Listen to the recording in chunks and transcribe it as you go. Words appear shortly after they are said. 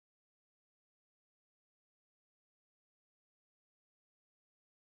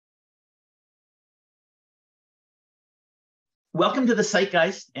Welcome to the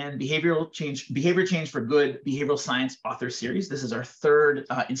Zeitgeist and Behavior Change for Good Behavioral Science Author Series. This is our third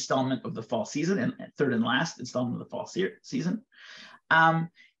installment of the fall season and third and last installment of the fall season.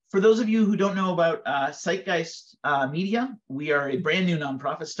 For those of you who don't know about Zeitgeist Media, we are a brand new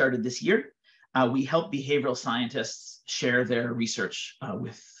nonprofit started this year. We help behavioral scientists share their research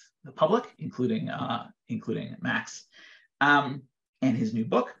with the public, including Max and his new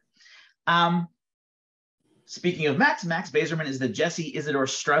book. Speaking of Max Bazerman is the Jesse Isidore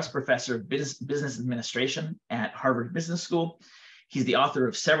Strauss Professor of Business Administration at Harvard Business School. He's the author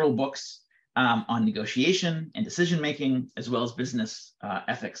of several books on negotiation and decision-making, as well as business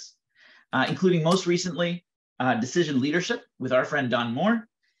ethics, including most recently, Decision Leadership with our friend Don Moore,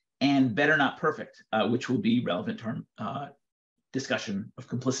 and Better Not Perfect, which will be relevant to our discussion of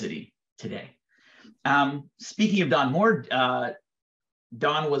complicity today. Speaking of Don Moore,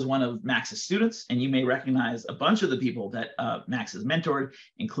 Don was one of Max's students, and you may recognize a bunch of the people that Max has mentored,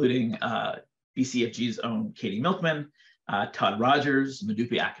 including BCFG's own Katie Milkman, Todd Rogers,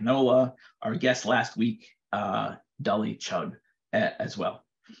 Madupi Akinola, our guest last week, Dolly Chugg as well.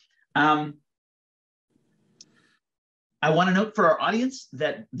 I want to note for our audience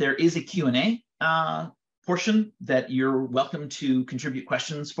that there is a Q&A portion that you're welcome to contribute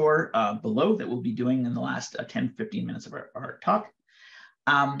questions for below that we'll be doing in the last 10-15 minutes of our talk.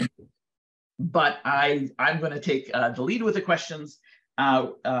 But I'm going to take the lead with the questions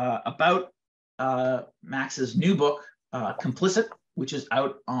about Max's new book, Complicit, which is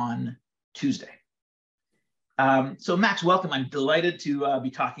out on Tuesday. So Max, welcome. I'm delighted to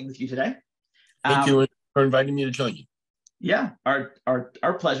be talking with you today. Thank you for inviting me to join you. Yeah, our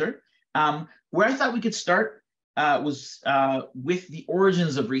pleasure. Where I thought we could start was with the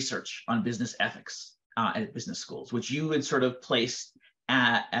origins of research on business ethics at business schools, which you had sort of placed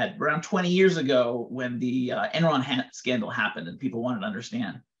at around 20 years ago when the Enron scandal happened and people wanted to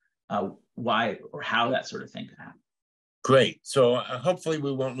understand why or how that sort of thing could happen. Great. So hopefully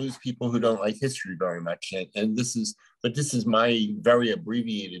we won't lose people who don't like history very much. And this is my very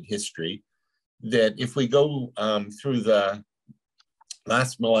abbreviated history, that if we go through the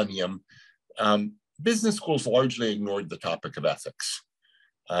last millennium, business schools largely ignored the topic of ethics.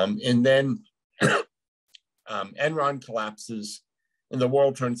 And then Enron collapses, and the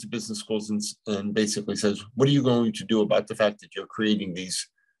world turns to business schools and basically says, what are you going to do about the fact that you're creating these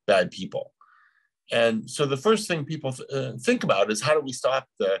bad people? And so the first thing people think about is, how do we stop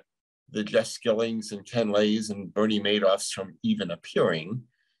the Jeff Skillings and Ken Lays and Bernie Madoffs from even appearing?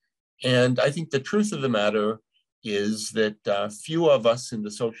 And I think the truth of the matter is that few of us in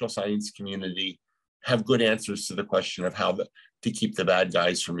the social science community have good answers to the question of how to keep the bad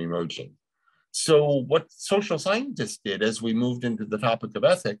guys from emerging. So what social scientists did as we moved into the topic of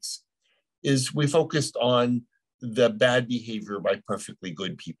ethics is we focused on the bad behavior by perfectly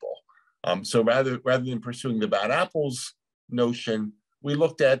good people. So rather than pursuing the bad apples notion, we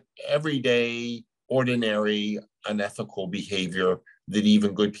looked at everyday, ordinary, unethical behavior that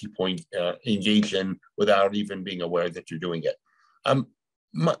even good people engage in without even being aware that you're doing it.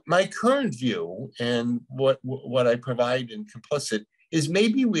 My current view, and what I provide in Complicit, is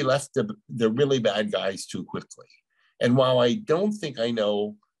maybe we left the really bad guys too quickly. And while I don't think I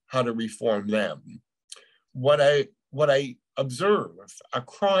know how to reform them, what I observe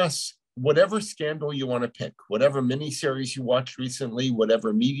across whatever scandal you want to pick, whatever miniseries you watched recently,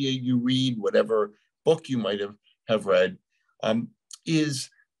 whatever media you read, whatever book you might have read, is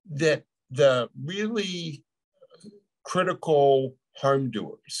that the really critical harm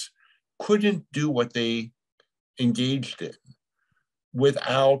doers couldn't do what they engaged in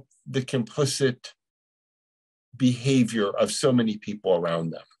without the complicit behavior of so many people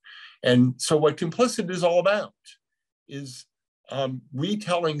around them. And so what Complicit is all about is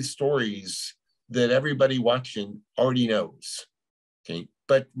retelling stories that everybody watching already knows, okay?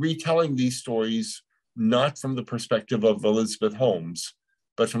 But retelling these stories not from the perspective of Elizabeth Holmes,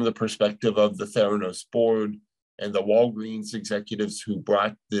 but from the perspective of the Theranos board and the Walgreens executives who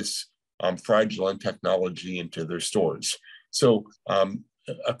brought this fraudulent technology into their stores. So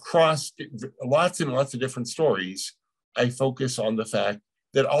across lots and lots of different stories, I focus on the fact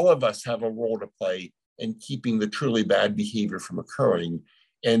that all of us have a role to play in keeping the truly bad behavior from occurring.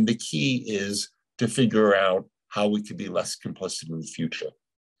 And the key is to figure out how we can be less complicit in the future.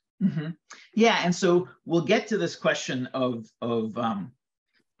 Mm-hmm. Yeah, and so we'll get to this question of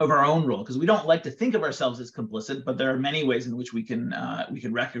our own role, because we don't like to think of ourselves as complicit, but there are many ways in which we can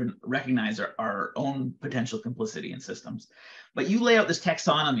recognize our own potential complicity in systems. But you lay out this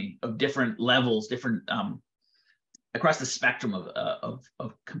taxonomy of different levels, different across the spectrum of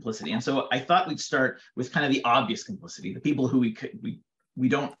complicity. And so I thought we'd start with kind of the obvious complicity, the people who we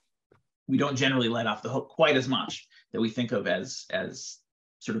don't generally let off the hook quite as much, that we think of as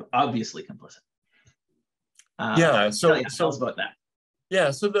sort of obviously complicit. Tell us about that.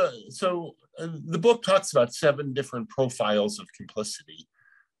 Yeah, so the book talks about 7 different profiles of complicity,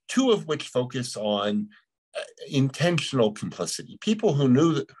 2 of which focus on intentional complicity. People who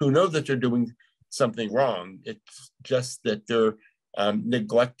know that they're doing something wrong. It's just that they're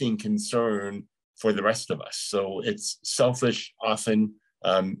neglecting concern for the rest of us. So it's selfish, often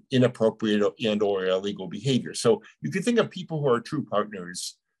inappropriate and/or illegal behavior. So you could think of people who are true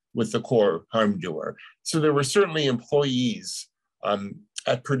partners with the core harm doer. So there were certainly employees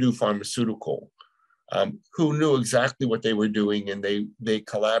at Purdue Pharmaceutical who knew exactly what they were doing, and they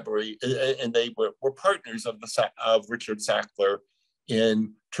collaborate, and they were partners of Richard Sackler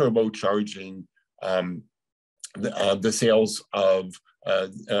in turbocharging the sales of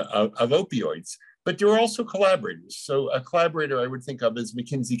opioids. But there were also collaborators. So a collaborator I would think of as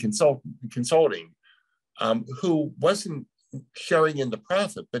McKinsey Consulting, who wasn't sharing in the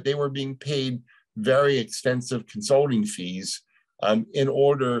profit, but they were being paid very extensive consulting fees in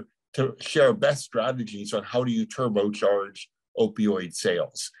order to share best strategies on how do you turbocharge opioid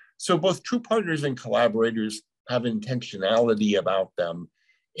sales. So both true partners and collaborators have intentionality about them.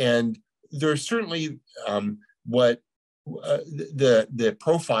 And there's certainly the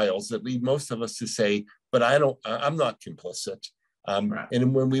profiles that lead most of us to say, but I'm not complicit. Right.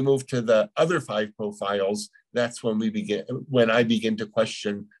 And when we move to the other 5 profiles, that's when I begin to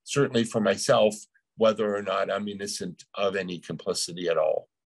question, certainly for myself, whether or not I'm innocent of any complicity at all.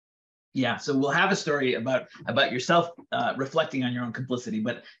 Yeah, so we'll have a story about yourself reflecting on your own complicity,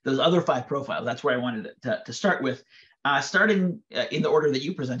 but those other 5 profiles, that's where I wanted to start with, starting in the order that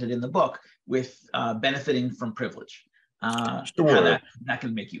you presented in the book with benefiting from privilege. Sure. How that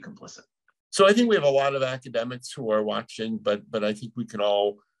can make you complicit. So I think we have a lot of academics who are watching, but I think we can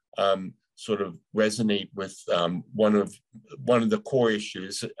all sort of resonate with one of the core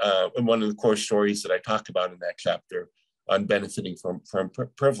issues and one of the core stories that I talked about in that chapter on benefiting from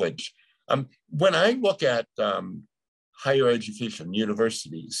privilege. When I look at higher education,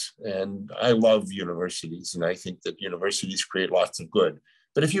 universities, and I love universities, and I think that universities create lots of good.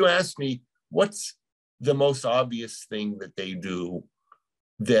 But if you ask me, what's the most obvious thing that they do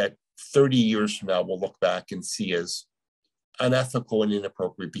that 30 years from now we'll look back and see as unethical and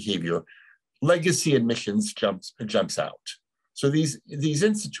inappropriate behavior? Legacy admissions jumps out. So these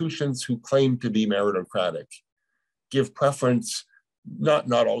institutions who claim to be meritocratic give preference,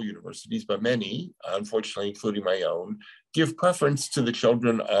 not all universities, but many, unfortunately, including my own, give preference to the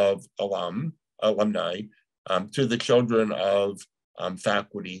children of alumni, to the children of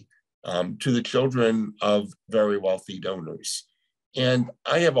faculty, to the children of very wealthy donors. And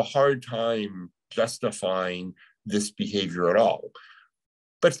I have a hard time justifying this behavior at all.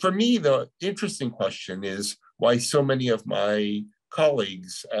 But for me, the interesting question is why so many of my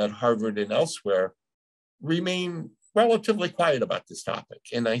colleagues at Harvard and elsewhere remain relatively quiet about this topic.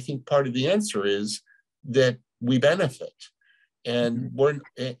 And I think part of the answer is that we benefit, and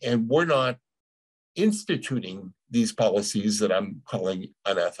we're not instituting these policies that I'm calling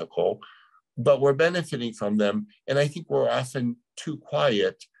unethical, but we're benefiting from them. And I think we're often too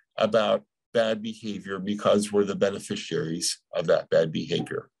quiet about bad behavior because we're the beneficiaries of that bad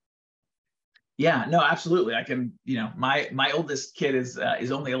behavior. Yeah, no, absolutely. I can, my oldest kid is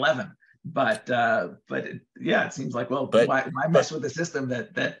only 11, but yeah, it seems like, well, why mess with a system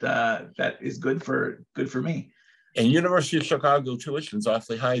that is good for me? And University of Chicago tuition is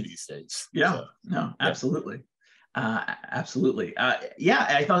awfully high these days. Yeah, so, no, absolutely. Yeah. Absolutely. Yeah,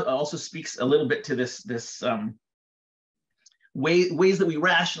 I thought it also speaks a little bit to this ways that we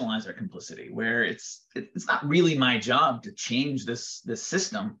rationalize our complicity, where it's not really my job to change this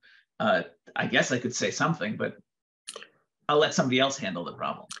system. I guess I could say something, but I'll let somebody else handle the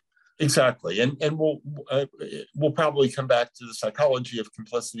problem. Exactly, and we'll probably come back to the psychology of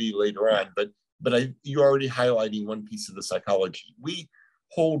complicity later on, but you're already highlighting one piece of the psychology. We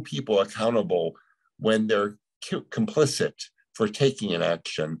hold people accountable when they're complicit for taking an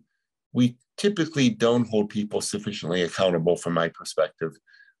action. We typically don't hold people sufficiently accountable, from my perspective,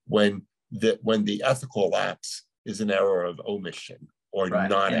 when the ethical lapse is an error of omission or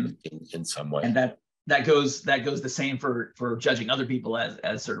not acting in some way. And that goes the same for judging other people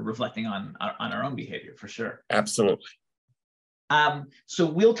as sort of reflecting on our own behavior, for sure. Absolutely. So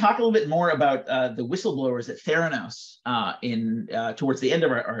we'll talk a little bit more about the whistleblowers at Theranos towards the end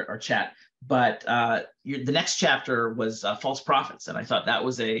of our chat. But the next chapter was false prophets, and I thought that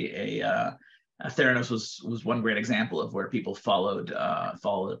was a Theranos was one great example of where people followed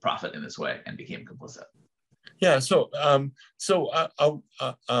the prophet in this way and became complicit. Yeah, so a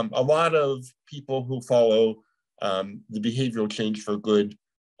lot of people who follow the behavioral change for good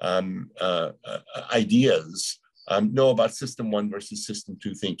ideas know about system 1 versus system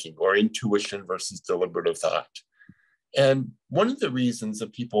 2 thinking, or intuition versus deliberative thought. And one of the reasons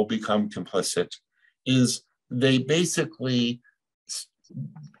that people become complicit is they basically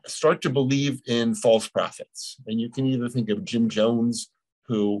start to believe in false prophets. And you can either think of Jim Jones,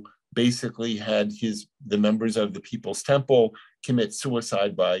 who basically had the members of the People's Temple commit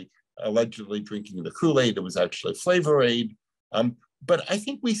suicide by allegedly drinking the Kool-Aid. It was actually Flavor Aid. But I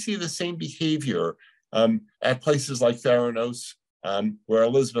think we see the same behavior at places like Theranos, where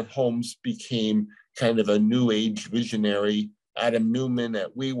Elizabeth Holmes became kind of a new age visionary, Adam Newman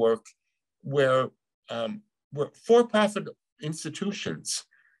at WeWork, where for-profit institutions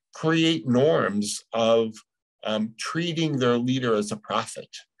create norms of treating their leader as a prophet.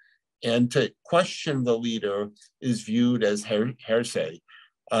 And to question the leader is viewed as heresy.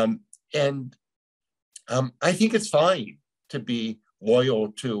 I think it's fine to be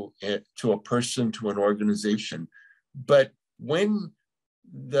loyal to a person, to an organization. But when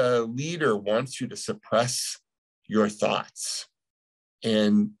the leader wants you to suppress your thoughts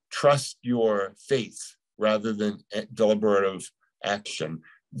and trust your faith rather than deliberative action,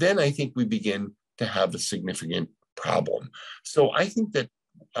 then I think we begin to have a significant problem. So I think that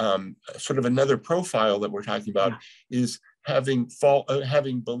sort of another profile that we're talking about is having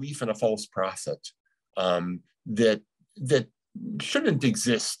belief in a false prophet that shouldn't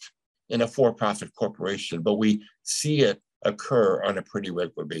exist in a for-profit corporation, but we see it occur on a pretty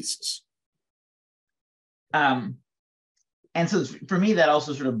regular basis. And so for me, that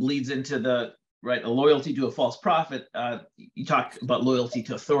also sort of bleeds into a loyalty to a false prophet. You talked about loyalty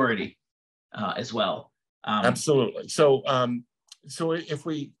to authority as well. Absolutely. So if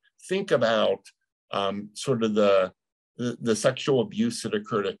we think about sort of the sexual abuse that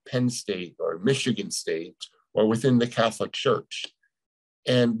occurred at Penn State or Michigan State or within the Catholic Church,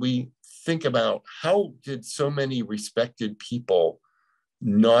 and we think about how did so many respected people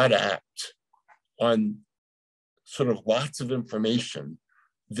not act on sort of lots of information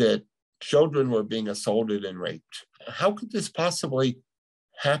that children were being assaulted and raped. How could this possibly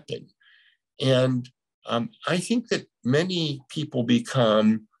happen? And I think that many people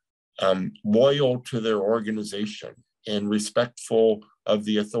become loyal to their organization and respectful of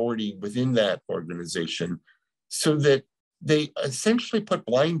the authority within that organization, so that they essentially put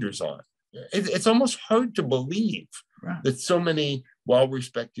blinders on. It's almost hard to believe that so many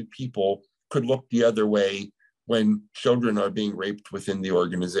well-respected people could look the other way when children are being raped within the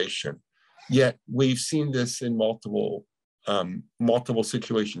organization. Yet we've seen this in multiple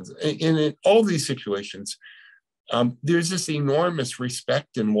situations. And in all these situations, there's this enormous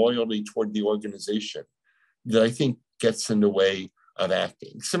respect and loyalty toward the organization that I think gets in the way of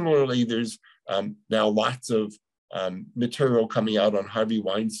acting. Similarly, there's now lots of material coming out on Harvey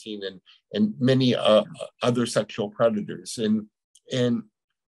Weinstein and many other sexual predators. And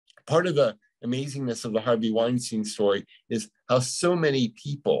part of the amazingness of the Harvey Weinstein story is how so many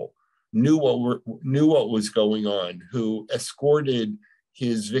people knew what was going on, who escorted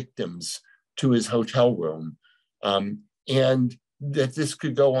his victims to his hotel room, and that this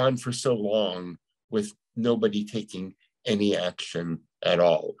could go on for so long with nobody taking any action at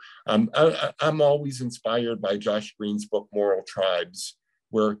all. I'm always inspired by Josh Green's book, Moral Tribes,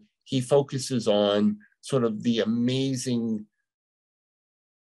 where he focuses on sort of the amazing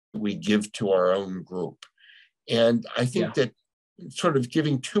we give to our own group. And I think that sort of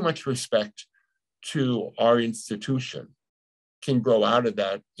giving too much respect to our institution can grow out of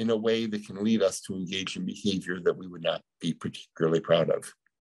that in a way that can lead us to engage in behavior that we would not be particularly proud of.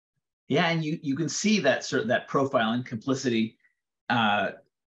 Yeah, and you can see that that profile in complicity.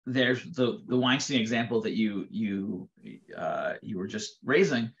 There's the Weinstein example that you were just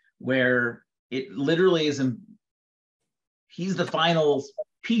raising, where it literally is he's the final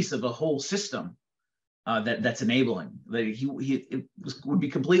piece of a whole system that's enabling. That it would be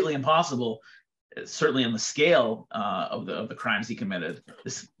completely impossible, certainly on the scale of the crimes he committed.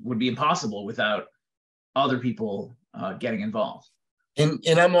 This would be impossible without other people getting involved. And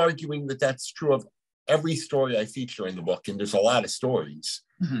I'm arguing that that's true of every story I feature in the book, and there's a lot of stories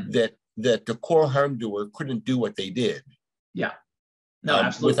that the core harm doer couldn't do what they did. Yeah, no,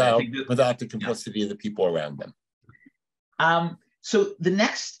 absolutely. Without the complicity of the people around them. So the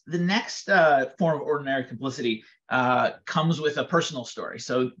next form of ordinary complicity comes with a personal story.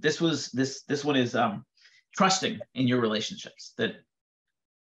 So this one is trusting in your relationships. That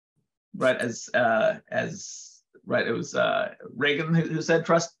right, right, it was Reagan who said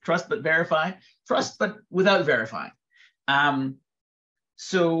trust but verify, trust but without verifying.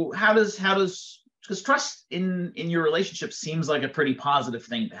 So how does because trust in your relationship seems like a pretty positive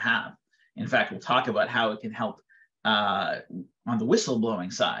thing to have. In fact, we'll talk about how it can help on the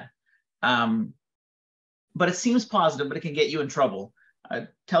whistleblowing side. But it seems positive, but it can get you in trouble.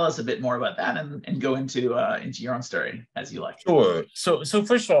 Tell us a bit more about that, and go into your own story as you like. Sure. So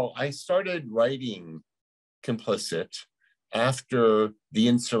first of all, I started writing Complicit after the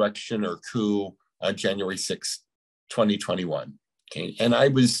insurrection or coup on January 6th, 2021. Okay. And I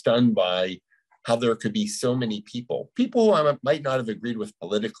was stunned by how there could be so many people who I might not have agreed with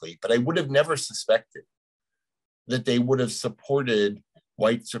politically, but I would have never suspected that they would have supported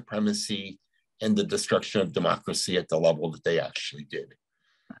white supremacy and the destruction of democracy at the level that they actually did.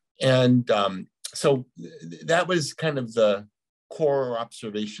 And so that was kind of the core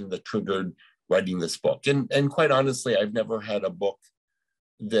observation that triggered writing this book. And quite honestly, I've never had a book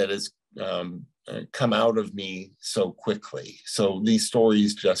that has come out of me so quickly. So these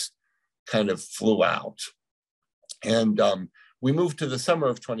stories just kind of flew out. And we moved to the summer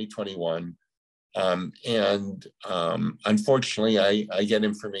of 2021. Unfortunately, I get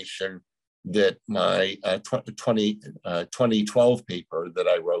information that my 2012 paper that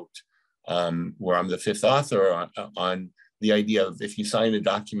I wrote, where I'm the fifth author on the idea of if you sign a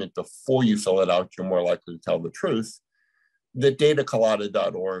document before you fill it out, you're more likely to tell the truth, that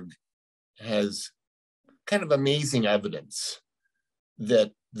datacolada.org has kind of amazing evidence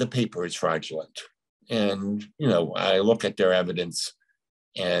that the paper is fraudulent. And, I look at their evidence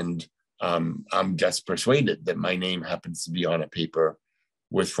and I'm just persuaded that my name happens to be on a paper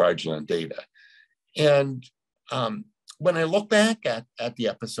with fraudulent data. And when I look back at the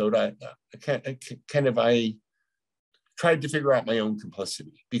episode, I tried to figure out my own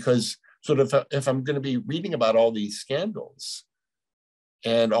complicity, because sort of if I'm going to be reading about all these scandals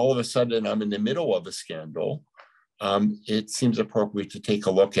and all of a sudden I'm in the middle of a scandal, it seems appropriate to take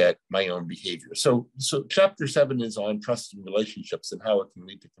a look at my own behavior. So chapter 7 is on trust in relationships and how it can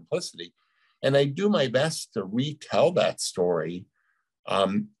lead to complicity. And I do my best to retell that story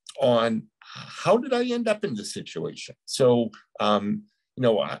on how did I end up in this situation. So,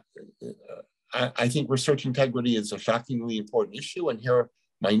 I think research integrity is a shockingly important issue. And here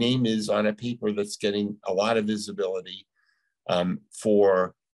my name is on a paper that's getting a lot of visibility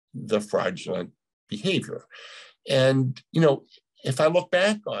for the fraudulent behavior. And, if I look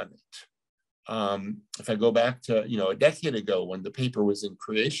back on it, if I go back to, a decade ago when the paper was in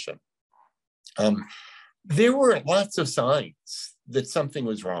creation, there were lots of signs that something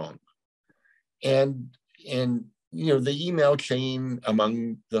was wrong. And the email chain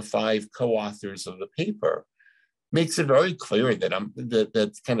among the 5 co-authors of the paper makes it very clear that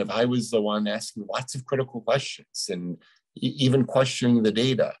I was the one asking lots of critical questions and even questioning the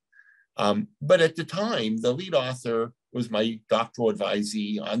data. But at the time, the lead author was my doctoral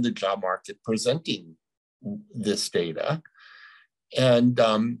advisee on the job market presenting this data. And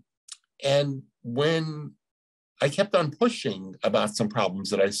when I kept on pushing about some problems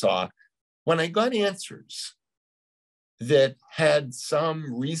that I saw, when I got answers that had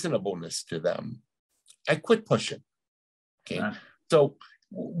some reasonableness to them, I quit pushing. Okay. Yeah. So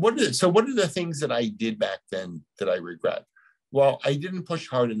what are the things that I did back then that I regret? Well, I didn't push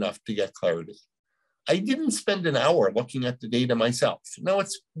hard enough to get clarity. I didn't spend an hour looking at the data myself. Now,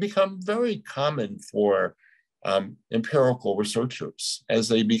 it's become very common for empirical researchers as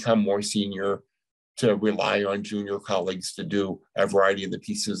they become more senior to rely on junior colleagues to do a variety of the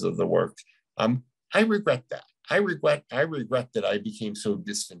pieces of the work. I regret that. I regret that I became so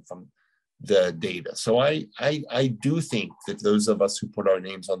distant from the data. So I do think that those of us who put our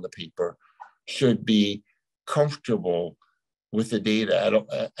names on the paper should be comfortable with the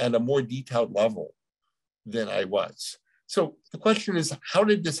data at a more detailed level than I was. So the question is, how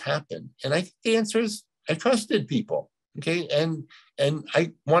did this happen? And I think the answer is, I trusted people, okay? And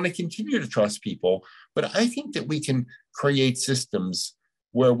I want to continue to trust people, but I think that we can create systems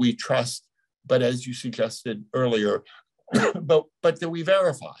where we trust, but as you suggested earlier, but that we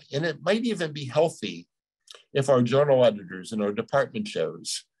verify. And it might even be healthy if our journal editors and our department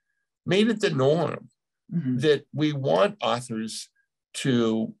shows made it the norm that we want authors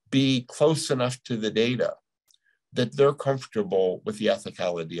to be close enough to the data that they're comfortable with the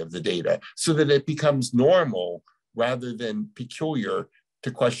ethicality of the data, so that it becomes normal rather than peculiar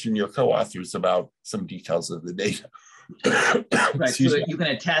to question your co-authors about some details of the data. Right, so that you can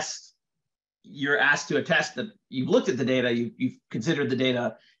attest, you're asked to attest that you've looked at the data, you've considered the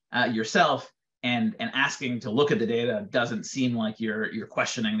data yourself, and asking to look at the data doesn't seem like you're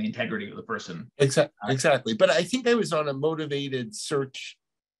questioning the integrity of the person. Exactly. But I think I was on a motivated search,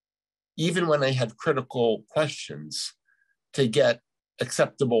 even when I had critical questions, to get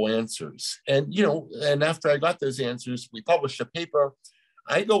acceptable answers. And, and after I got those answers, we published a paper.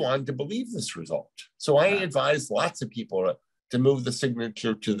 I go on to believe this result. So I advised lots of people to move the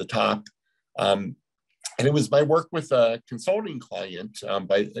signature to the top. And it was my work with a consulting client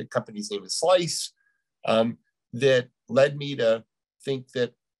by the company's name is Slice that led me to think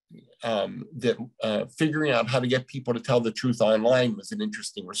that figuring out how to get people to tell the truth online was an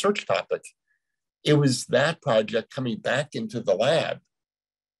interesting research topic. It was that project coming back into the lab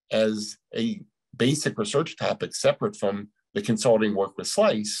as a basic research topic separate from the consulting work with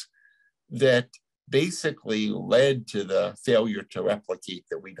Slice that basically led to the failure to replicate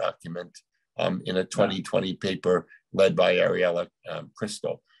that we document in a 2020 paper led by Ariella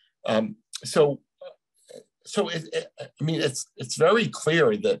Crystal. It's very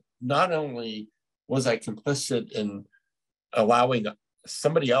clear that not only was I complicit in allowing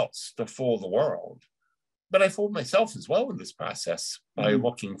somebody else to fool the world, but I fooled myself as well in this process by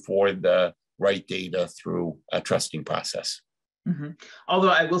looking for the right data through a trusting process. Although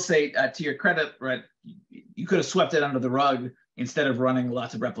I will say, to your credit, right, you could have swept it under the rug instead of running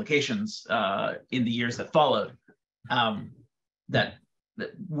lots of replications in the years that followed. That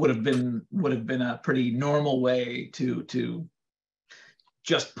would have been a pretty normal way to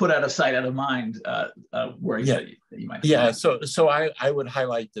just put out of sight, out of mind worries that you might. Yeah. So I would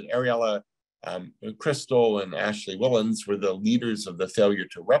highlight that Ariella Crystal and Ashley Willens were the leaders of the failure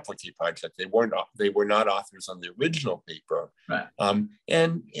to replicate project. They were not authors on the original paper, right?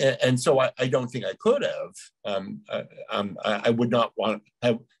 And so I don't think I could have. I would not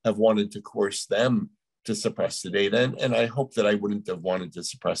have wanted to coerce them to suppress the data, and I hope that I wouldn't have wanted to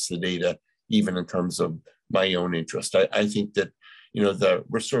suppress the data even in terms of my own interest. I think that the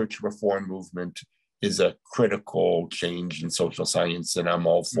research reform movement is a critical change in social science, and I'm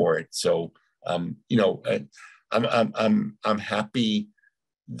all for it. So. I'm happy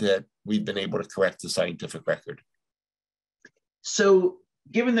that we've been able to correct the scientific record. So,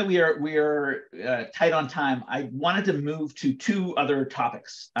 given that we are tight on time, I wanted to move to two other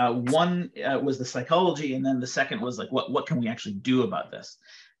topics. One was the psychology, and then the second was like what can we actually do about this?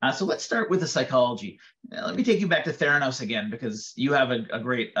 So let's start with the psychology. Let me take you back to Theranos again, because you have a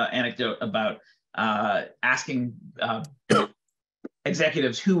great anecdote about asking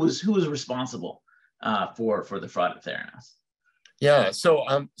executives who was responsible for the fraud at Theranos. Yeah, so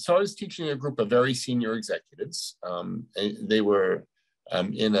I was teaching a group of very senior executives. They were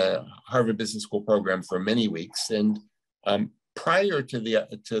in a Harvard Business School program for many weeks, and prior to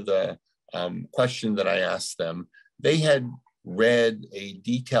the question that I asked them, they had read a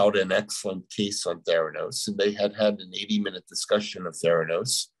detailed and excellent case on Theranos, and they had had an 80-minute discussion of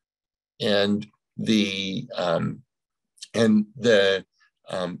Theranos, and the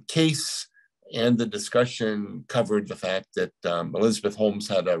case and the discussion covered the fact that Elizabeth Holmes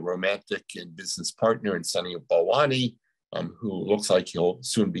had a romantic and business partner in Sunny Balwani, who looks like he'll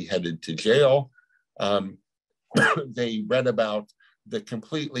soon be headed to jail. They read about the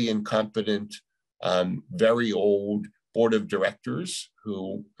completely incompetent, very old board of directors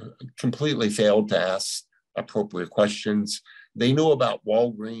who completely failed to ask appropriate questions. They knew about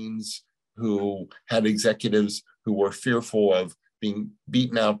Walgreens, who had executives who were fearful of being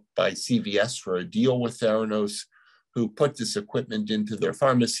beaten out by CVS for a deal with Theranos, who put this equipment into their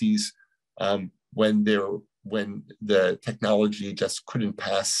pharmacies when the technology just couldn't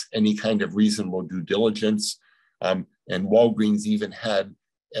pass any kind of reasonable due diligence. And Walgreens even had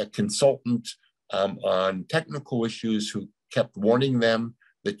a consultant on technical issues who kept warning them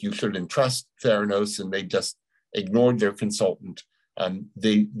that you shouldn't trust Theranos, and they just ignored their consultant.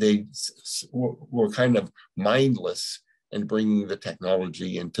 They were kind of mindless in bringing the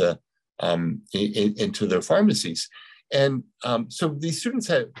technology into their pharmacies. And so these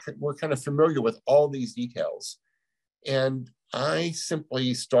students were kind of familiar with all these details. And I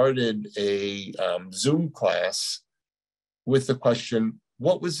simply started a Zoom class with the question,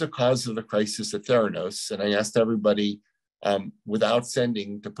 what was the cause of the crisis at Theranos? And I asked everybody without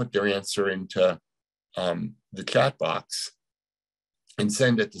sending to put their answer into the chat box and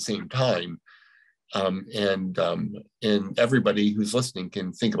send at the same time. And everybody who's listening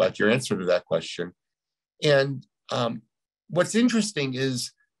can think about your answer to that question. And what's interesting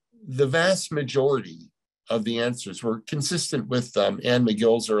is the vast majority of the answers were consistent with Anne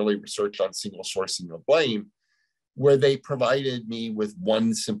McGill's early research on single sourcing of blame, where they provided me with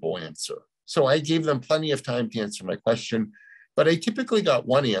one simple answer. So I gave them plenty of time to answer my question, but I typically got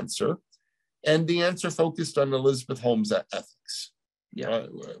one answer. And the answer focused on Elizabeth Holmes' ethics, Yeah.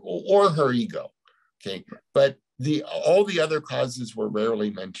 or her ego. Okay, but all the other causes were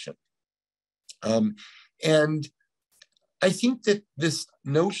rarely mentioned. And I think that this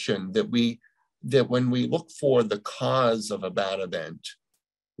notion that when we look for the cause of a bad event,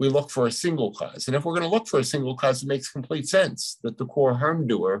 we look for a single cause. And if we're going to look for a single cause, it makes complete sense that the core harm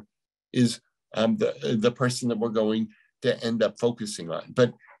doer is the person that we're going to end up focusing on.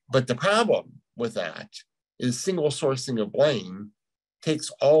 But the problem with that is single sourcing of blame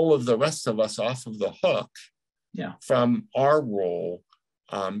takes all of the rest of us off of the hook from our role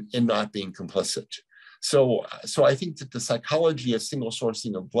in not being complicit. So I think that the psychology of single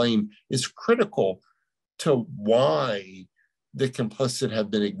sourcing of blame is critical to why the complicit have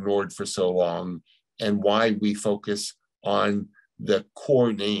been ignored for so long and why we focus on the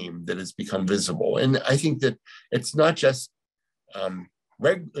core name that has become visible. And I think that it's not just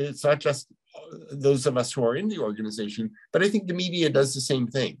those of us who are in the organization, but I think the media does the same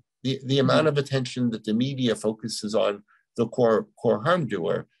thing. The amount of attention that the media focuses on the core harm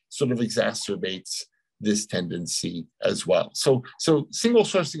doer sort of exacerbates this tendency as well. So single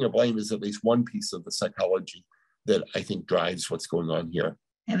sourcing of blame is at least one piece of the psychology that I think drives what's going on here.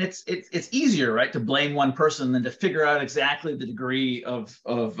 And it's easier, right, to blame one person than to figure out exactly the degree of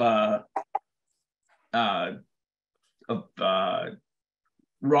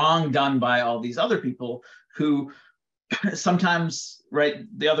wrong done by all these other people who sometimes, right,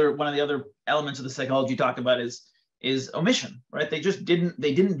 one of the other elements of the psychology you talk about is omission, right? They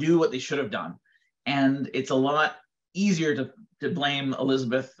didn't do what they should have done. And it's a lot easier to blame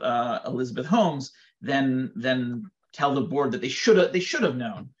Elizabeth Holmes than tell the board that they should have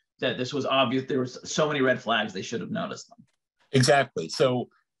known that this was obvious. There was so many red flags, they should have noticed them. Exactly. So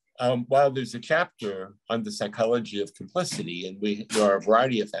while there's a chapter on the psychology of complicity, and there are a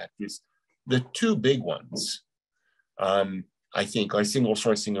variety of factors, the two big ones, I think, are single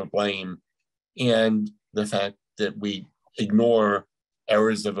sourcing of blame and the fact that we ignore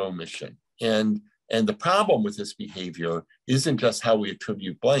errors of omission. And the problem with this behavior isn't just how we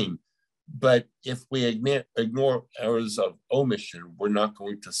attribute blame, but if we ignore errors of omission, we're not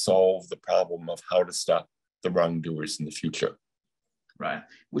going to solve the problem of how to stop the wrongdoers in the future. Right,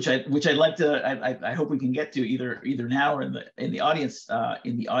 which I'd like to. I hope we can get to either now or in the audience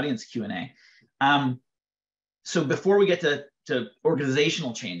Q&A. So before we get to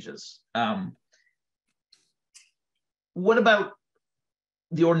organizational changes, what about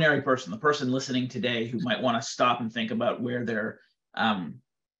the ordinary person, the person listening today who might want to stop and think about where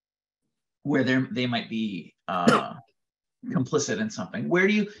they might be complicit in something? Where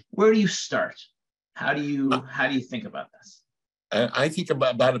do you start? How do you think about this? I think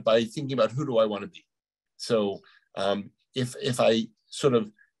about it by thinking about who do I want to be. So if I sort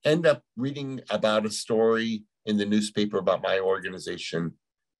of end up reading about a story in the newspaper about my organization,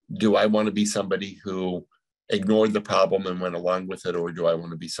 do I want to be somebody who ignored the problem and went along with it, or do I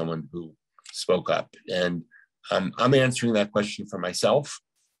want to be someone who spoke up? And I'm answering that question for myself,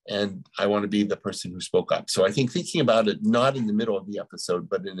 and I want to be the person who spoke up. So I think thinking about it not in the middle of the episode,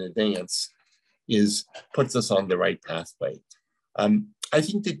 but in advance puts us on the right pathway. I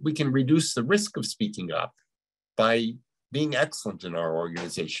think that we can reduce the risk of speaking up by being excellent in our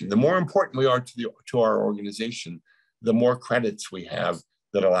organization. The more important we are to our organization, the more credits we have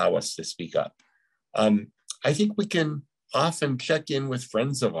that allow us to speak up. I think we can often check in with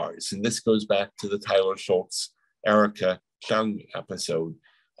friends of ours, and this goes back to the Tyler Schultz, Erica Chung episode,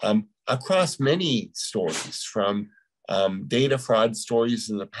 across many stories, from data fraud stories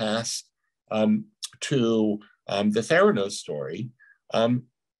in the past to the Theranos story.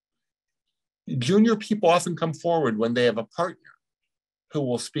 Junior people often come forward when they have a partner who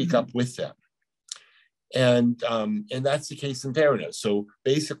will speak up with them. And that's the case in Theranos. So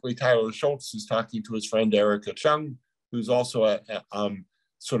basically, Tyler Schultz is talking to his friend Erica Chung, who's also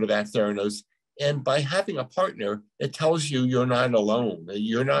sort of at Theranos. And by having a partner, it tells you you're not alone.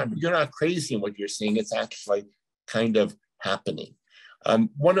 You're not crazy in what you're seeing. It's actually kind of happening.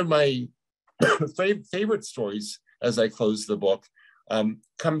 One of my favorite stories, as I close the book,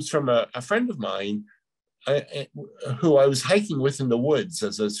 comes from a friend of mine who I was hiking with in the woods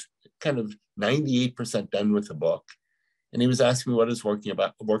as I was kind of 98% done with the book. And he was asking me what I was working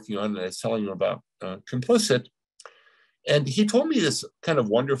on, and I was telling him about Complicit. And he told me this kind of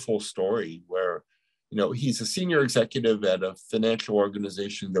wonderful story where, he's a senior executive at a financial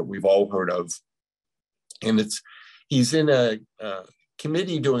organization that we've all heard of. And he's in a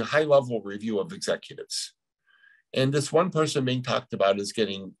committee doing a high-level review of executives. And this one person being talked about is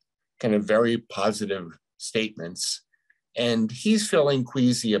getting kind of very positive statements. And he's feeling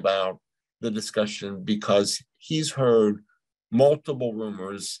queasy about the discussion because he's heard multiple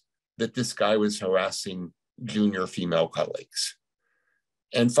rumors that this guy was harassing junior female colleagues.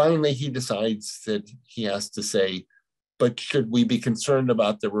 And finally, he decides that he has to say, but should we be concerned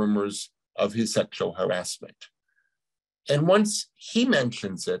about the rumors of his sexual harassment? And once he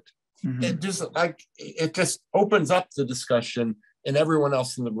mentions it, it just opens up the discussion, and everyone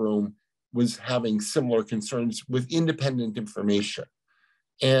else in the room was having similar concerns with independent information.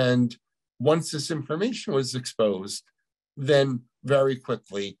 And once this information was exposed, then very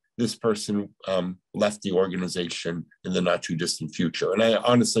quickly, this person left the organization in the not too distant future. And I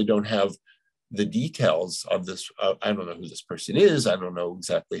honestly don't have the details of this. I don't know who this person is. I don't know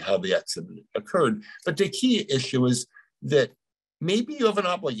exactly how the accident occurred. But the key issue is that maybe you have an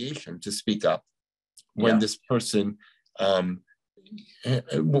obligation to speak up when this person, when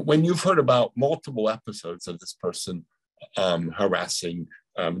you've heard about multiple episodes of this person harassing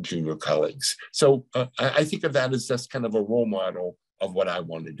junior colleagues. So I think of that as just kind of a role model of what I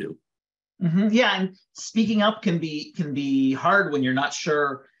want to do. Yeah, and speaking up can be hard when you're not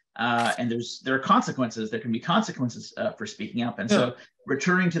sure, and there are consequences. There can be consequences for speaking up. And so,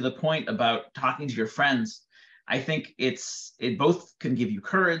 returning to the point about talking to your friends, I think it both can give you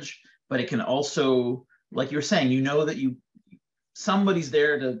courage, but it can also, like you were saying, you know that somebody's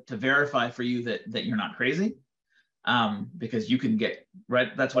there to verify for you that you're not crazy, because you can get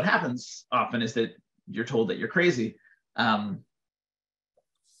right. That's what happens often, is that you're told that you're crazy.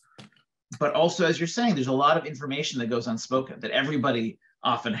 But also, as you're saying, there's a lot of information that goes unspoken, that everybody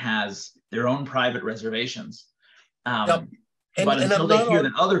often has their own private reservations. But until they hear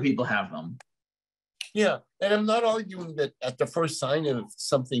that other people have them. Yeah, and I'm not arguing that at the first sign of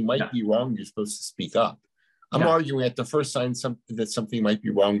something might be wrong, you're supposed to speak up. I'm arguing at the first sign that something might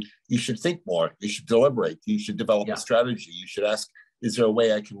be wrong, you should think more, you should deliberate, you should develop a strategy, you should ask, is there a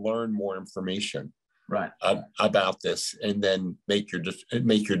way I can learn more information about this, and then make your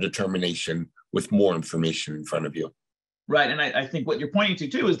determination with more information in front of you. Right, and I think what you're pointing to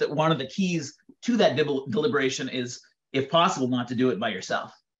too is that one of the keys to that deliberation is, if possible, not to do it by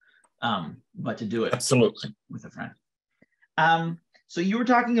yourself, but to do it with a friend. So you were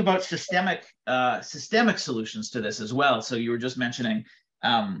talking about systemic solutions to this as well. So you were just mentioning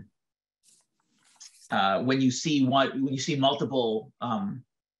when you see multiple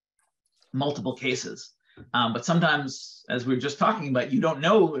cases. But sometimes, as we were just talking about, you don't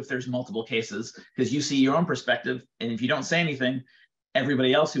know if there's multiple cases because you see your own perspective. And if you don't say anything,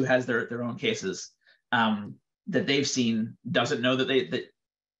 everybody else who has their own cases that they've seen doesn't know that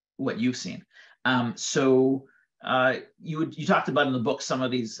what you've seen. So you talked about in the book some of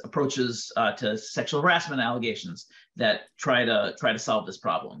these approaches to sexual harassment allegations that try to solve this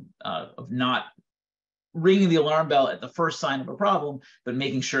problem of not ringing the alarm bell at the first sign of a problem, but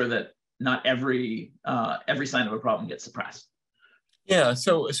making sure that not every sign of a problem gets suppressed. Yeah,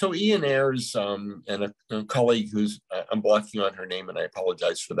 so Ian Ayres and a colleague who's, I'm blocking on her name and I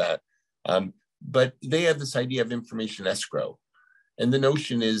apologize for that, but they have this idea of information escrow. And the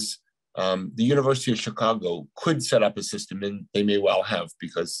notion is the University of Chicago could set up a system, and they may well have,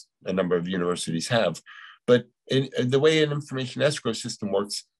 because a number of universities have. But the way an information escrow system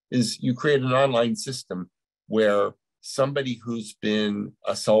works is you create an online system where somebody who's been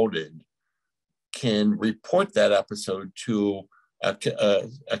assaulted can report that episode to a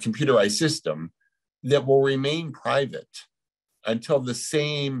computerized system that will remain private until the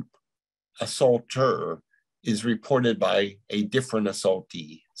same assaulter is reported by a different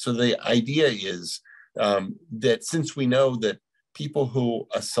assaultee. So the idea is that since we know that people who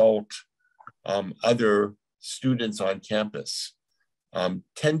assault other students on campus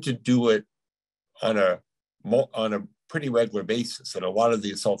tend to do it on a pretty regular basis, and a lot of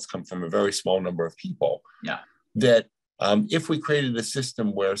the assaults come from a very small number of people, that if we created a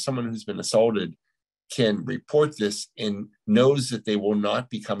system where someone who's been assaulted can report this and knows that they will not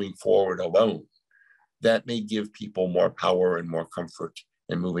be coming forward alone, that may give people more power and more comfort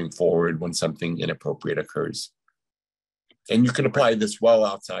in moving forward when something inappropriate occurs. And you can apply this well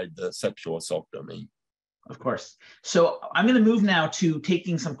outside the sexual assault domain. Of course. So I'm going to move now to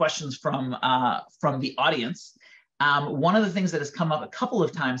taking some questions from the audience. One of the things that has come up a couple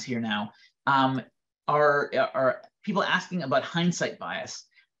of times here now are people asking about hindsight bias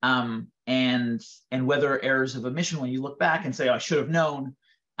and whether errors of omission, when you look back and say, oh, I should have known,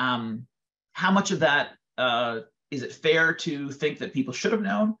 how much of that is it fair to think that people should have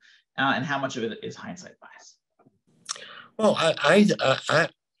known, and how much of it is hindsight bias? Well,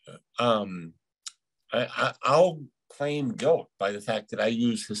 I'll claim guilt by the fact that I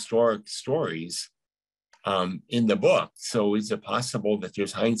use historic stories in the book. So is it possible that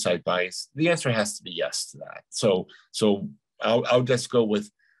there's hindsight bias? The answer has to be yes to that. So I'll just go with,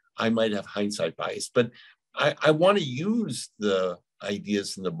 I might have hindsight bias, but I want to use the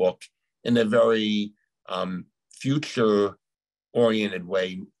ideas in the book in a very future oriented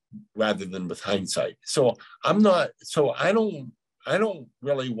way rather than with hindsight. So I don't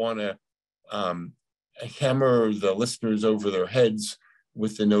really want to hammer the listeners over their heads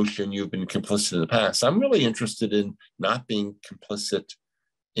with the notion you've been complicit in the past. I'm really interested in not being complicit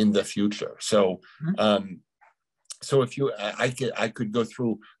in the future. So so if you, I could go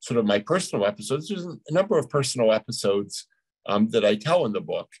through sort of my personal episodes. There's a number of personal episodes that I tell in the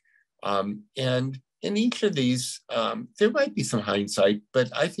book. And in each of these, there might be some hindsight,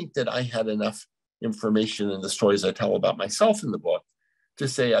 but I think that I had enough information in the stories I tell about myself in the book to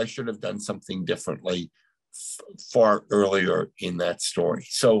say I should have done something differently far earlier in that story.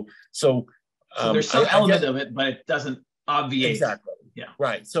 So there's some element of it, but it doesn't obviate. Exactly. Yeah.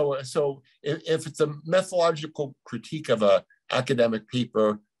 Right. So if it's a methodological critique of a academic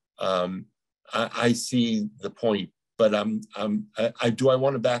paper, I see the point. But do I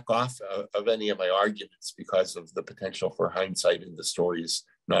want to back off of any of my arguments because of the potential for hindsight in the stories?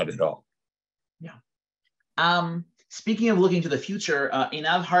 Not at all. Yeah. Speaking of looking to the future,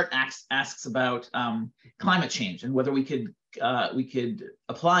 Inav Hart asks about climate change and whether we could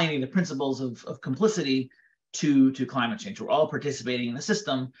apply any of the principles of complicity to climate change. We're all participating in a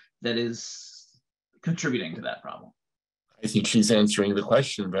system that is contributing to that problem. I think she's answering the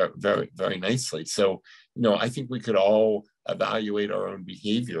question very, very, very nicely. So, I think we could all evaluate our own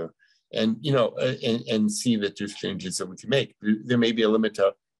behavior and, and see that there's changes that we can make. There may be a limit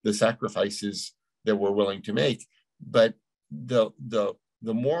to the sacrifices that we're willing to make, but the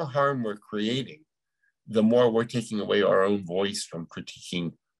more harm we're creating, the more we're taking away our own voice from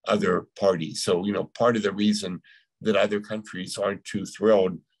critiquing other parties. So, part of the reason that other countries aren't too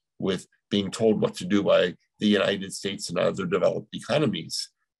thrilled with being told what to do by the United States and other developed economies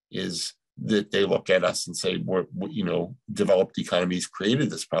is that they look at us and say, developed economies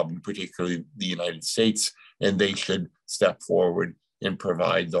created this problem, particularly the United States, and they should step forward and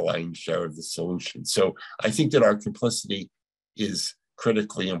provide the lion's share of the solution. So I think that our complicity is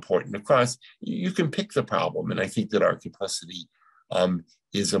critically important across. You can pick the problem, and I think that our complicity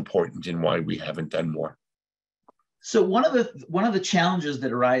is important in why we haven't done more. So one of the challenges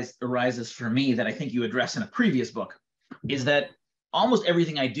that arises for me that I think you address in a previous book is that almost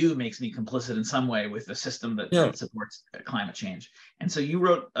everything I do makes me complicit in some way with the system that supports climate change. And so you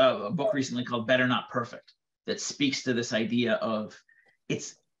wrote a book recently called Better Not Perfect that speaks to this idea of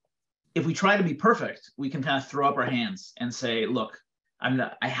if we try to be perfect, we can kind of throw up our hands and say, look,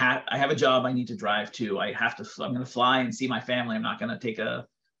 I have a job I need to drive to. I'm going to fly and see my family. I'm not going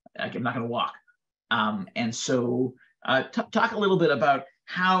to walk. And so talk a little bit about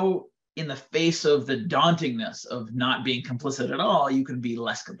how, in the face of the dauntingness of not being complicit at all, you can be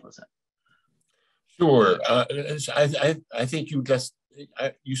less complicit. Sure. I think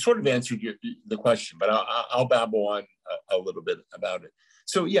you sort of answered the question, but I'll babble on a little bit about it.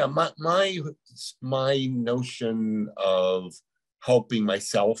 So yeah, my notion of helping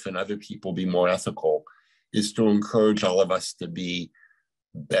myself and other people be more ethical is to encourage all of us to be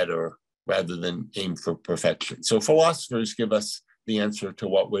better rather than aim for perfection. So philosophers give us the answer to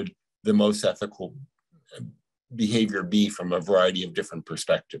what would the most ethical behavior be from a variety of different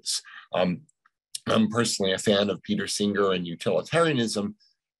perspectives. I'm personally a fan of Peter Singer and utilitarianism,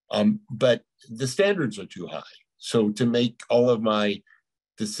 but the standards are too high. So to make all of my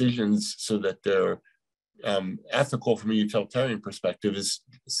decisions so that they're ethical from a utilitarian perspective is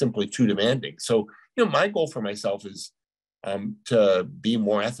simply too demanding. So, my goal for myself is to be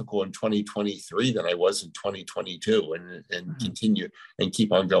more ethical in 2023 than I was in 2022 and continue and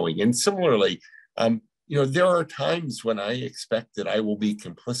keep on going. And similarly, there are times when I expect that I will be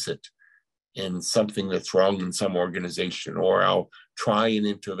complicit in something that's wrong in some organization, or I'll try an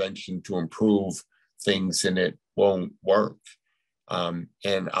intervention to improve things and it won't work.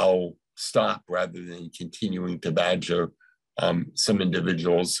 And I'll stop rather than continuing to badger some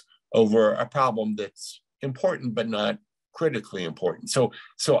individuals over a problem that's important, but not critically important. So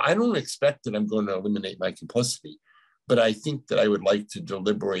I don't expect that I'm going to eliminate my complicity, but I think that I would like to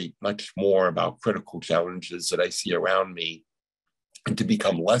deliberate much more about critical challenges that I see around me and to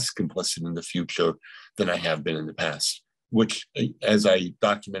become less complicit in the future than I have been in the past, which, as I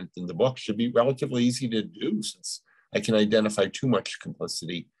documented in the book, should be relatively easy to do since I can identify too much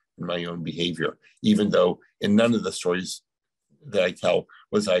complicity in my own behavior, even though in none of the stories that I tell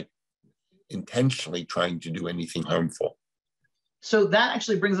was I intentionally trying to do anything harmful. So that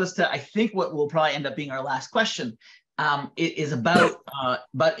actually brings us to, I think, what will probably end up being our last question. It is about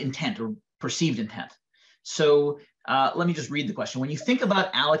intent or perceived intent. So let me just read the question. When you think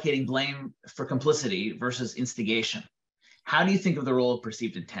about allocating blame for complicity versus instigation, how do you think of the role of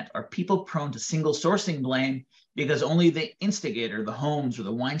perceived intent? Are people prone to single sourcing blame because only the instigator, the Holmes or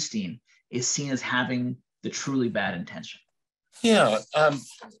the Weinstein, is seen as having the truly bad intention? Yeah.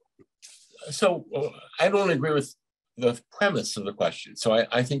 So I don't agree with the premise of the question. So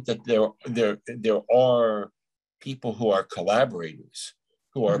I think that there are people who are collaborators,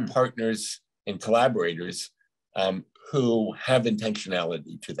 who are partners and collaborators who have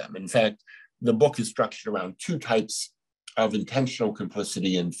intentionality to them. In fact, the book is structured around 2 types of intentional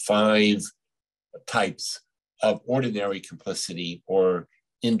complicity and 5 types of ordinary complicity or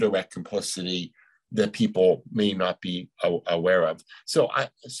indirect complicity that people may not be aware of. So I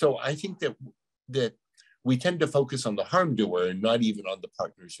think that we tend to focus on the harm doer and not even on the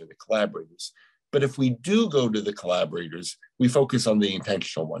partners or the collaborators. But if we do go to the collaborators, we focus on the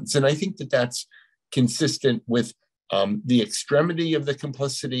intentional ones. And I think that that's consistent with the extremity of the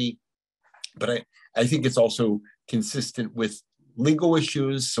complicity, but I think it's also consistent with legal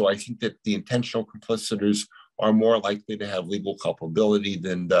issues. So I think that the intentional complicitors are more likely to have legal culpability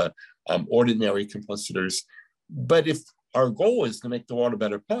than the ordinary complicitors. But if our goal is to make the world a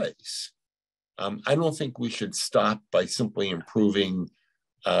better place, I don't think we should stop by simply improving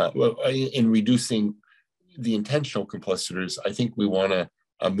in reducing the intentional complicitors. I think we want to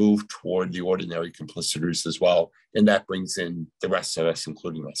move toward the ordinary complicitors as well. And that brings in the rest of us,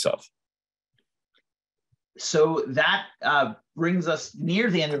 including myself. So that brings us near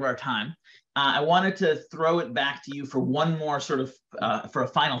the end of our time. I wanted to throw it back to you for one more sort of for a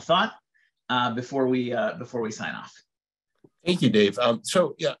final thought before we sign off. Thank you, Dave.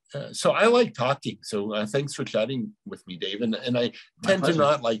 So I like talking. So thanks for chatting with me, Dave. And I tend to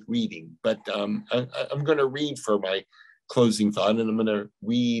not like reading, but I'm going to read for my closing thought, and I'm going to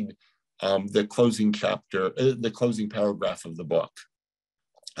read the closing chapter, the closing paragraph of the book,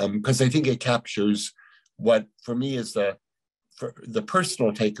 because I think it captures what, for me, is the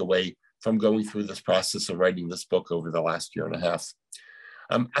personal takeaway from going through this process of writing this book over the last year and a half.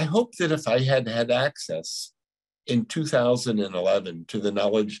 I hope that if I had had access in 2011 to the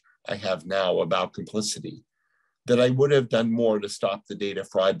knowledge I have now about complicity, that I would have done more to stop the data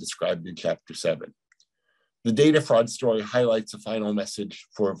fraud described in Chapter 7. The data fraud story highlights a final message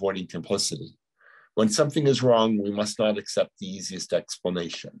for avoiding complicity. When something is wrong, we must not accept the easiest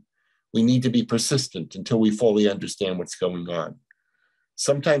explanation. We need to be persistent until we fully understand what's going on.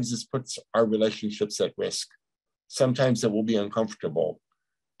 Sometimes this puts our relationships at risk. Sometimes it will be uncomfortable,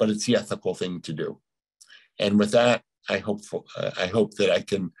 but it's the ethical thing to do. And with that, I hope that I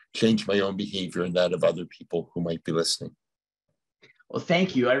can change my own behavior and that of other people who might be listening. Well,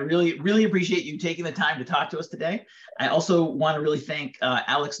 thank you. I really, really appreciate you taking the time to talk to us today. I also want to really thank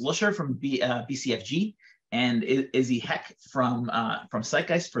Alex Lusher from BCFG and Izzy Heck from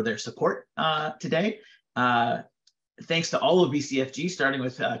Zeitgeist for their support today. Thanks to all of BCFG, starting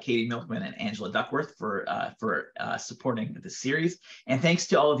with Katie Milkman and Angela Duckworth for supporting this series. And thanks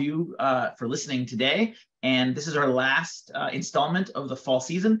to all of you for listening today. And this is our last installment of the fall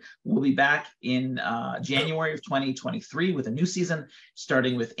season. We'll be back in January of 2023 with a new season,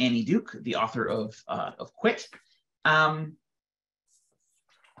 starting with Annie Duke, the author of Quit.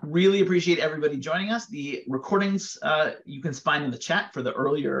 Really appreciate everybody joining us. The recordings you can find in the chat for the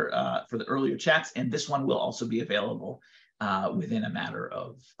earlier chats, and this one will also be available within a matter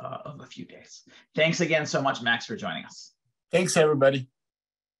of a few days. Thanks again so much, Max, for joining us. Thanks, everybody.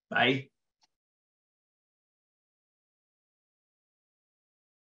 Bye.